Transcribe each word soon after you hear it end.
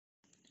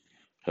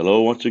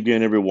Hello once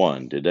again,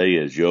 everyone. Today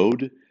is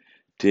Yod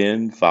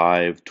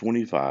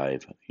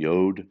 10/5/25,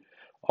 Yod,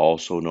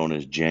 also known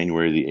as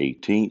January the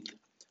 18th,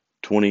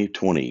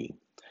 2020.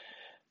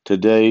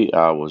 Today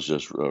I was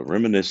just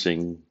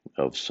reminiscing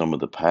of some of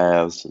the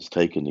paths it's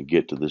taken to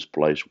get to this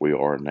place we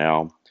are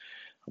now.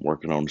 I'm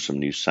working on some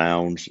new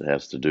sounds. It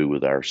has to do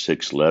with our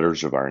six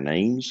letters of our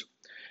names.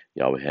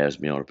 Yahweh has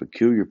me on a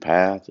peculiar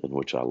path in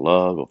which I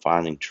love of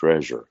finding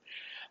treasure.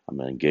 I'm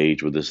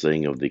engaged with this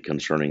thing of the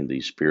concerning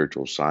the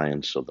spiritual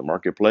science of the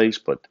marketplace,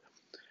 but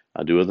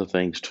I do other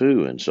things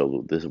too. And so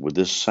with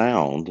this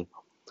sound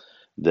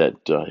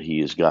that he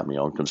has got me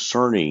on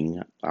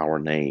concerning our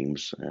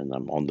names, and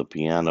I'm on the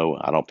piano.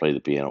 I don't play the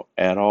piano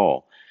at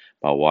all.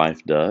 My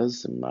wife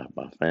does, and my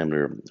family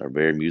are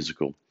very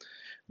musical.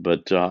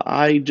 But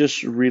I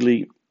just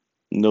really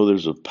know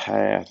there's a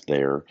path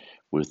there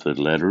with the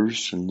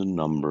letters and the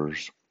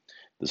numbers,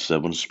 the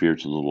seven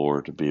spirits of the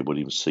Lord, to be able to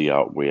even see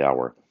out way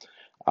our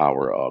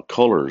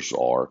colors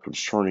are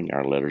concerning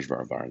our letters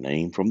of our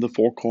name from the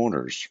four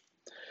corners,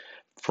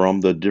 from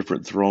the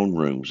different throne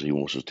rooms he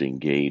wants us to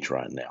engage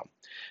right now.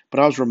 But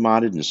I was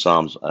reminded in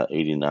Psalms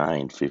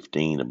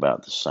 89:15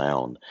 about the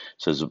sound. It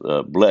says,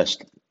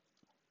 "Blessed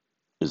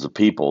is the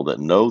people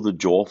that know the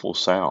joyful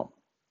sound.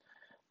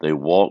 They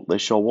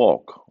shall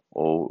walk,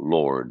 O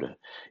Lord,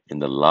 in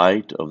the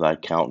light of thy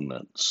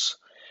countenance."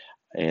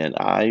 And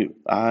I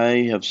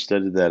have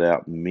studied that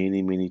out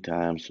many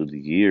times through the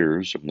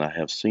years, and I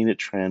have seen it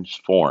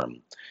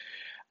transform.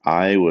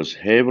 I was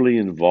heavily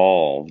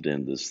involved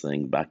in this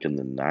thing back in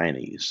the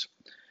 90s.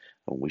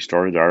 When we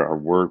started our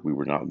work, we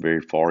were not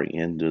very far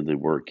into the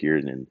work here,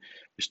 and then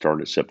we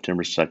started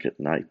September 2nd,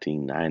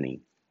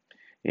 1990.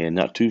 And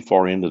not too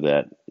far into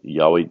that,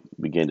 Yahweh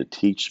began to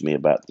teach me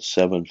about the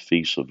seven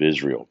feasts of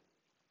Israel,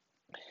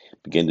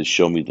 began to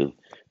show me the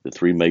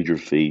three major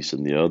feasts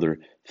and the other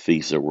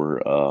feasts that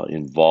were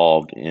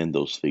involved in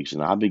those feasts.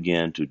 And I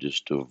began to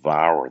just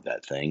devour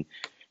that thing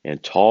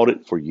and taught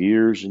it for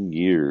years and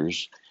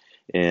years.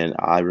 And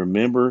I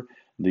remember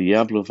the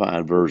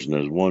amplified version.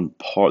 There's one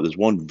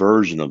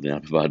version of the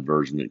amplified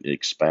version that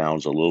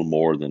expounds a little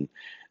more than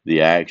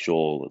the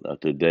actual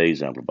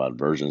today's amplified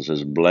version. It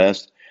says,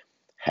 "Blessed,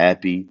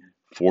 happy,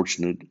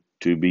 fortunate,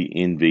 to be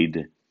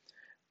envied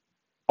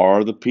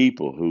are the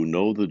people who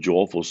know the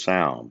joyful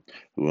sound,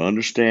 who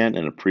understand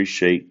and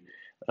appreciate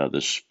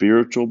the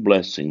spiritual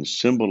blessings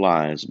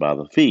symbolized by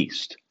the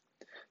feast.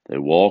 They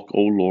walk,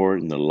 O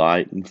Lord, in the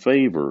light and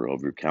favor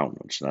of your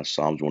countenance." And that's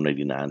Psalms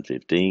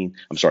 189:15.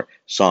 I'm sorry,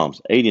 Psalms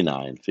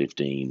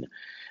 89:15.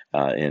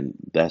 And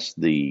that's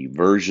the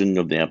version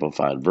of the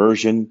Amplified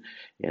Version.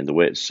 And the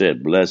way it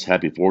said, "Blessed,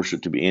 happy,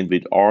 fortunate, to be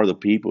envied are the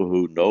people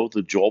who know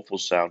the joyful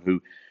sound,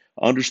 who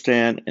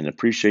understand and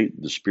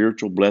appreciate the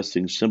spiritual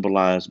blessings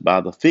symbolized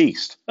by the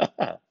feast."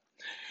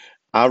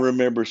 I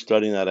remember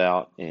studying that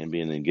out and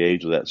being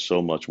engaged with that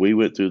so much. We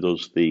went through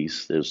those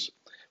feasts. There's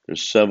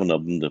seven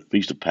of them. The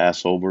Feast of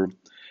Passover.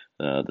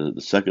 The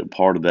second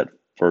part of that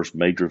first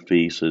major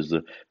feast is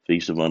the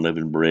Feast of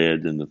Unleavened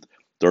Bread, and the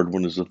third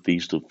one is the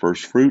Feast of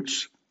First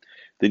Fruits.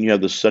 Then you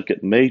have the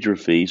second major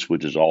feast,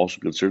 which is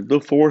also considered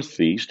the fourth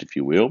feast, if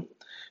you will.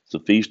 It's the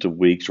Feast of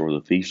Weeks, or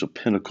the Feast of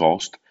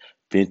Pentecost.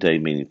 Fente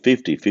meaning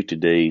 50, 50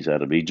 days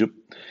out of Egypt.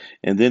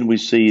 And then we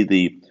see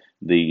the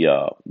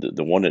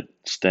one that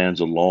stands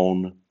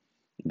alone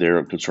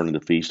there concerning the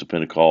Feast of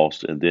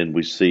Pentecost, and then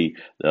we see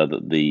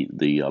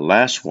the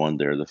last one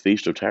there, the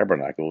Feast of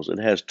Tabernacles. It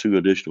has two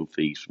additional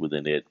feasts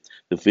within it.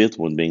 The fifth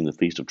one being the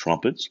Feast of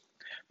Trumpets,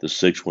 the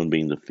sixth one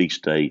being the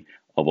Feast Day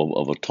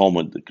of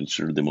Atonement, that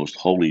considered the most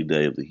holy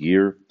day of the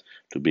year,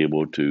 to be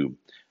able to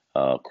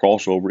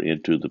cross over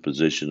into the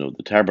position of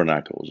the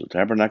tabernacles. The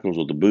tabernacles,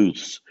 or the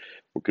booths,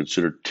 were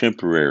considered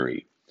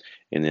temporary.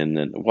 And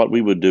then what we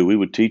would do, we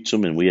would teach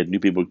them, and we had new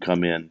people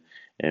come in,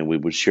 and we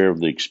would share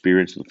the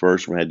experience. The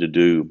first one had to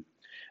do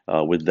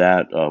with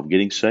that of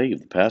getting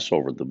saved, the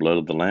Passover, the blood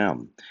of the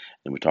Lamb.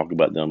 And we talked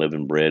about the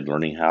unleavened bread,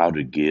 learning how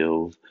to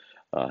give,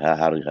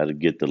 how to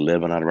get the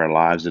leaven out of our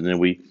lives. And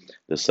then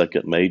the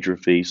second major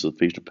feast, the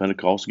Feast of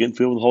Pentecost, getting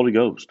filled with the Holy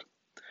Ghost.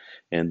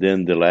 And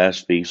then the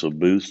last feast of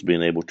booths,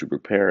 being able to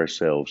prepare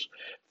ourselves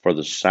for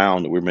the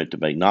sound that we're meant to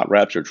make, not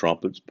rapture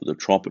trumpets, but the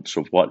trumpets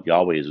of what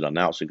Yahweh is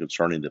announcing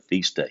concerning the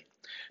feast day.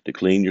 To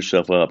clean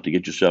yourself up, to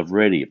get yourself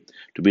ready,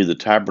 to be the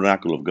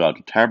tabernacle of God,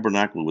 to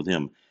tabernacle with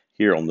Him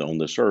here on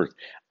this earth.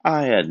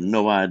 I had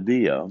no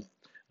idea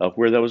of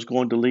where that was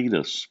going to lead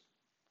us.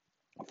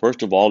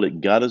 First of all,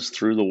 it got us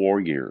through the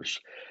war years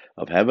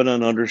of having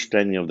an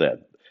understanding of that.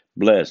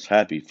 Blessed,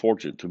 happy,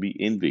 fortunate, to be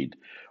envied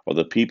are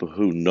the people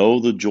who know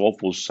the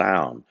joyful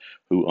sound,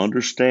 who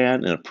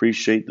understand and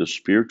appreciate the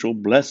spiritual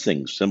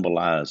blessings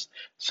symbolized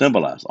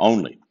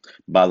only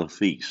by the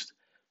feast.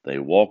 They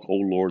walk, O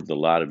Lord, the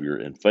light of your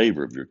in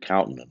favor of your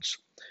countenance.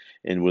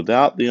 And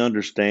without the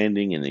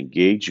understanding and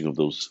engaging of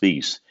those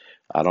feasts,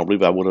 I don't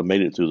believe I would have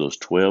made it through those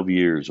 12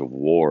 years of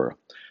war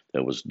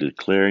that was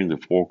declaring the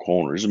four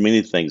corners.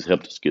 Many things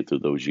helped us get through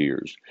those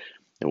years.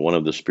 And one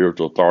of the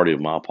spiritual authority of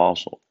my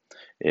apostle,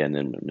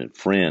 and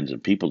friends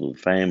and people of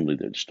the family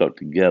that stuck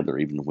together,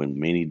 even when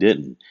many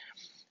didn't.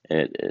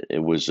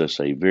 it was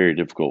just a very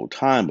difficult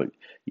time, but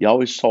you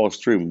always saw us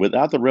through.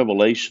 Without the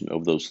revelation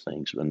of those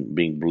things and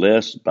being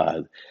blessed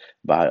by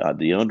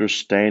the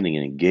understanding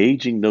and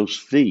engaging those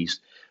feasts,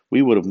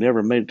 we would have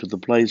never made it to the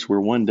place where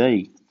one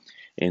day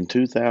in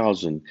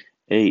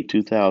 2008,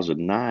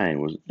 2009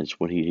 was it's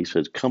when he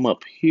says, "Come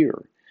up here,"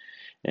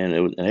 and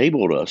it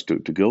enabled us to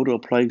go to a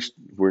place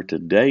where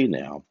today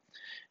now,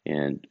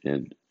 and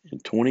in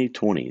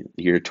 2020,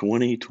 year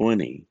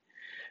 2020,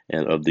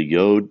 and of the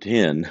Yod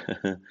 10.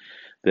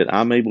 That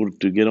I'm able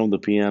to get on the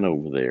piano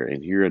over there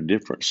and hear a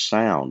different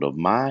sound of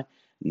my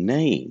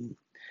name,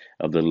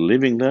 of the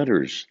living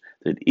letters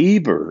that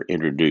Eber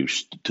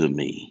introduced to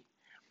me,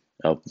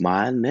 of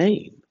my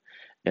name,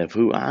 of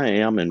who I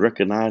am, and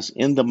recognize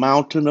in the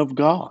mountain of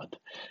God,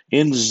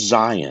 in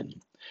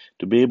Zion,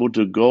 to be able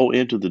to go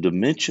into the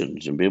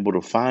dimensions and be able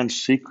to find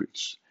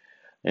secrets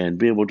and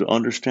be able to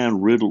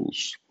understand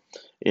riddles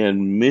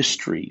and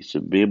mysteries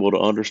and be able to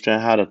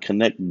understand how to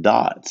connect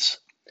dots,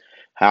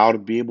 how to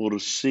be able to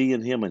see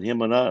in him and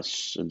him in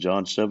us in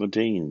John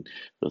 17,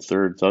 the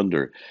third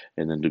thunder,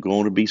 and then to go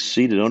on to be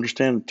seated,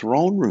 understand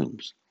throne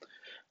rooms,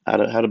 how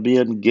to be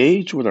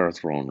engaged with our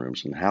throne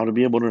rooms, and how to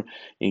be able to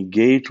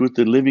engage with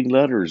the living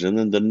letters, and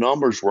then the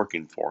numbers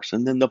working for us,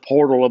 and then the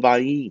portal of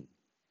Ayin,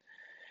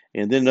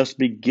 and then us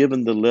be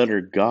given the letter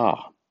Ga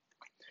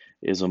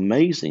is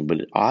amazing.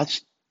 But I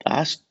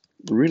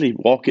really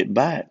walk it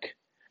back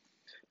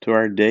to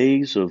our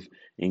days of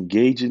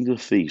engaging the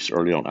feast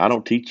early on. I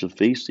don't teach the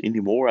feast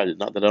anymore.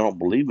 Not that I don't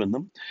believe in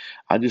them.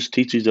 I just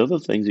teach these other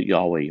things that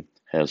Yahweh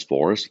has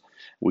for us.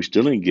 We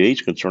still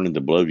engage concerning the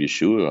blood of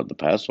Yeshua, the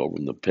Passover,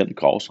 and the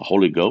Pentecost, the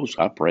Holy Ghost.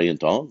 I pray in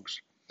tongues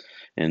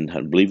and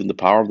I believe in the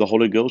power of the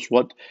Holy Ghost.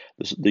 What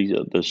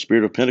the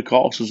Spirit of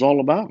Pentecost is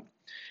all about.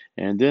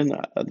 And then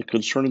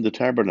concerning the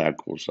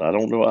tabernacles, I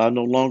don't know. I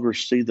no longer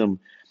see them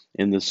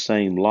in the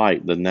same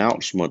light. The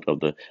announcement of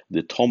the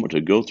atonement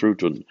to go through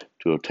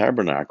to a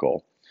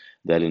tabernacle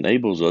that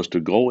enables us to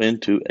go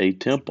into a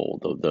temple,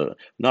 the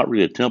not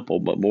really a temple,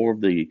 but more of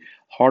the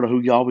heart of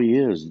who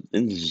Yahweh is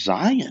in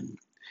Zion.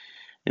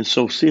 And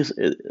so, see,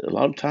 a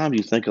lot of times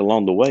you think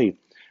along the way,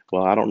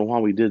 well, I don't know why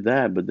we did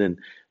that, but then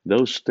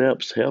those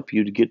steps help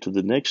you to get to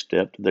the next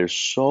step. They're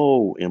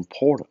so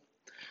important.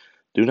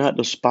 Do not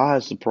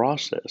despise the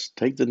process.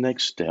 Take the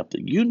next step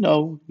that you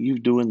know you're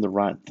doing the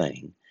right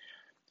thing.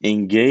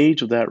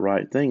 Engage with that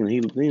right thing, and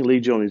he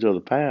leads you on these other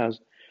paths.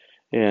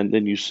 And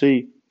then you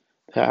see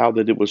how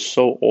that it was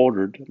so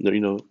ordered that,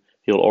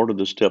 he'll order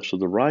the steps of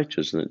the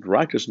righteous. And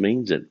righteous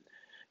means that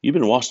you've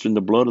been washed in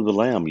the blood of the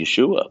Lamb,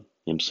 Yeshua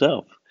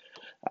himself,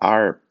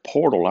 our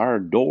portal, our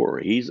door.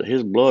 His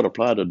blood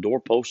applied to the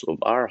doorposts of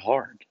our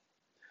heart.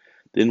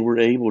 Then we're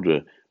able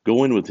to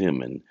go in with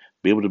him and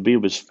be able to be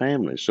with his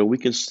family so we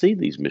can see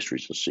these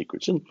mysteries and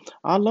secrets. And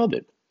I love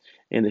it.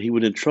 And that he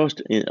would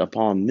entrust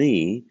upon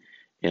me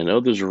and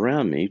others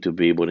around me to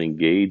be able to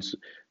engage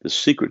the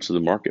secrets of the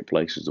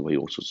marketplaces the way he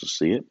wants us to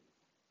see it.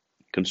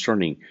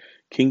 Concerning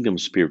kingdom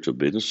spiritual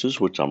businesses,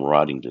 which I'm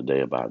writing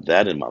today about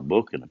that in my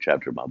book, in a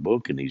chapter of my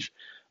book, and he's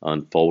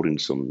unfolding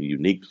some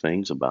unique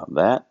things about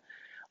that.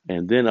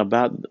 And then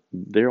about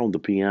there on the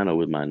piano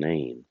with my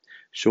name,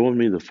 showing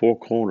me the four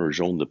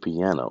corners on the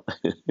piano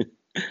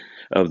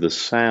of the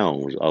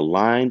sounds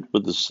aligned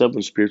with the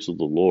seven spirits of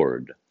the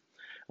Lord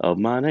of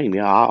my name.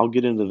 Yeah, I'll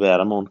get into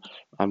that.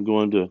 I'm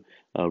going to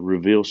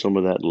reveal some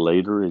of that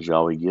later as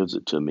Yahweh gives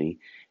it to me,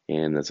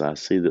 and as I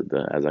see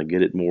that as I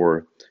get it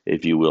more,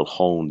 if you will,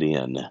 honed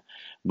in.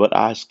 But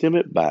I stem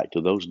it back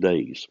to those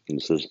days, and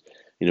it says,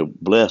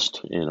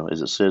 blessed,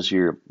 as it says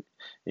here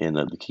in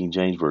the King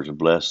James version,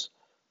 blessed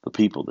the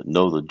people that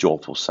know the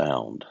joyful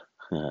sound.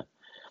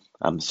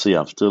 I'm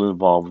still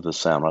involved with the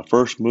sound. When I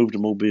first moved to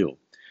Mobile,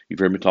 you've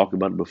heard me talk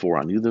about it before.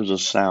 I knew there was a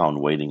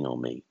sound waiting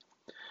on me.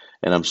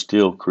 And I'm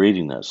still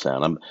creating that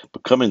sound. I'm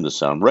becoming the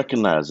sound,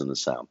 recognizing the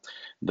sound.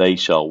 They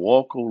shall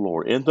walk, O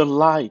Lord, in the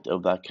light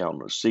of thy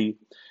countenance. See,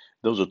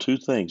 those are two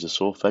things that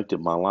so affected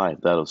my life.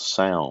 That of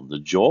sound, the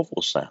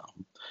joyful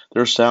sound.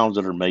 There are sounds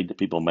that are made that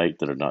people make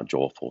that are not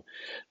joyful.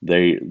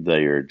 They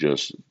are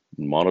just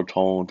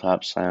monotone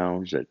type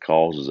sounds that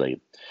causes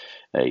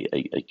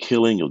a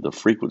killing of the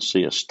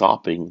frequency, a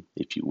stopping,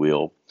 if you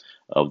will,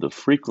 of the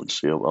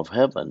frequency of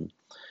heaven.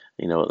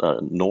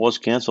 Noise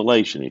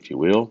cancellation, if you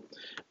will.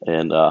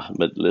 And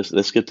but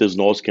let's get those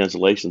noise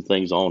cancellation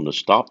things on to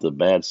stop the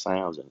bad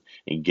sounds and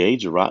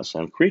engage the right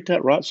sound. Create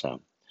that right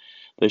sound.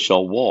 They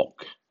shall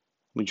walk.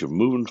 Means you're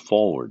moving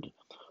forward.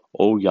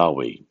 Oh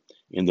Yahweh,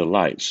 in the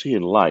light.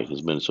 Seeing light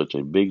has been such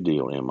a big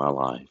deal in my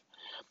life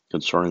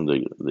concerning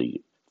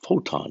the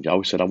photon.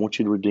 Yahweh said, I want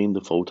you to redeem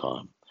the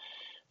photon.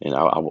 And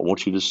I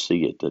want you to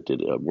see it, that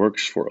it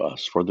works for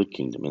us, for the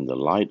kingdom, in the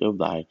light of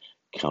thy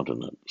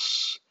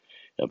countenance,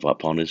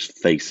 upon his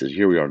faces.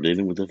 Here we are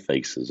dealing with the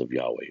faces of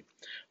Yahweh.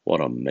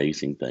 What an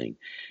amazing thing.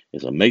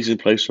 It's an amazing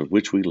place in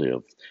which we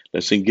live.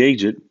 Let's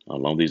engage it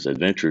along these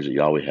adventures that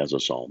Yahweh has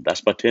us on.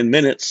 That's my 10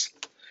 minutes.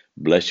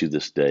 Bless you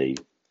this day.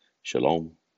 Shalom.